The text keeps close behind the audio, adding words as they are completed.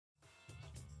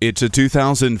It's a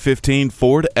 2015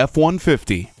 Ford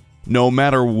F-150. No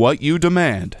matter what you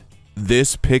demand,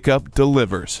 this pickup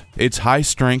delivers. Its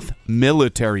high-strength,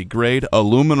 military-grade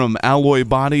aluminum alloy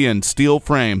body and steel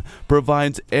frame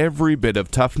provides every bit of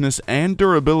toughness and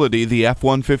durability the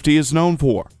F-150 is known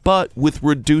for, but with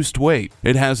reduced weight.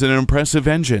 It has an impressive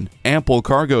engine, ample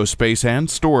cargo space and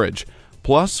storage,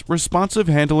 plus responsive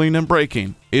handling and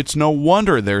braking. It's no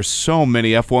wonder there's so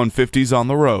many F-150s on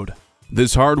the road.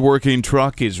 This hard-working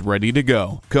truck is ready to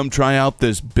go. Come try out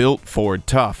this built Ford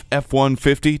Tough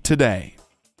F-150 today.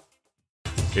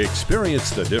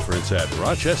 Experience the difference at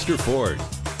Rochester Ford.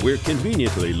 We're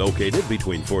conveniently located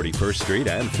between 41st Street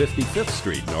and 55th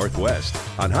Street Northwest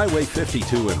on Highway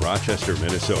 52 in Rochester,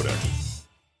 Minnesota.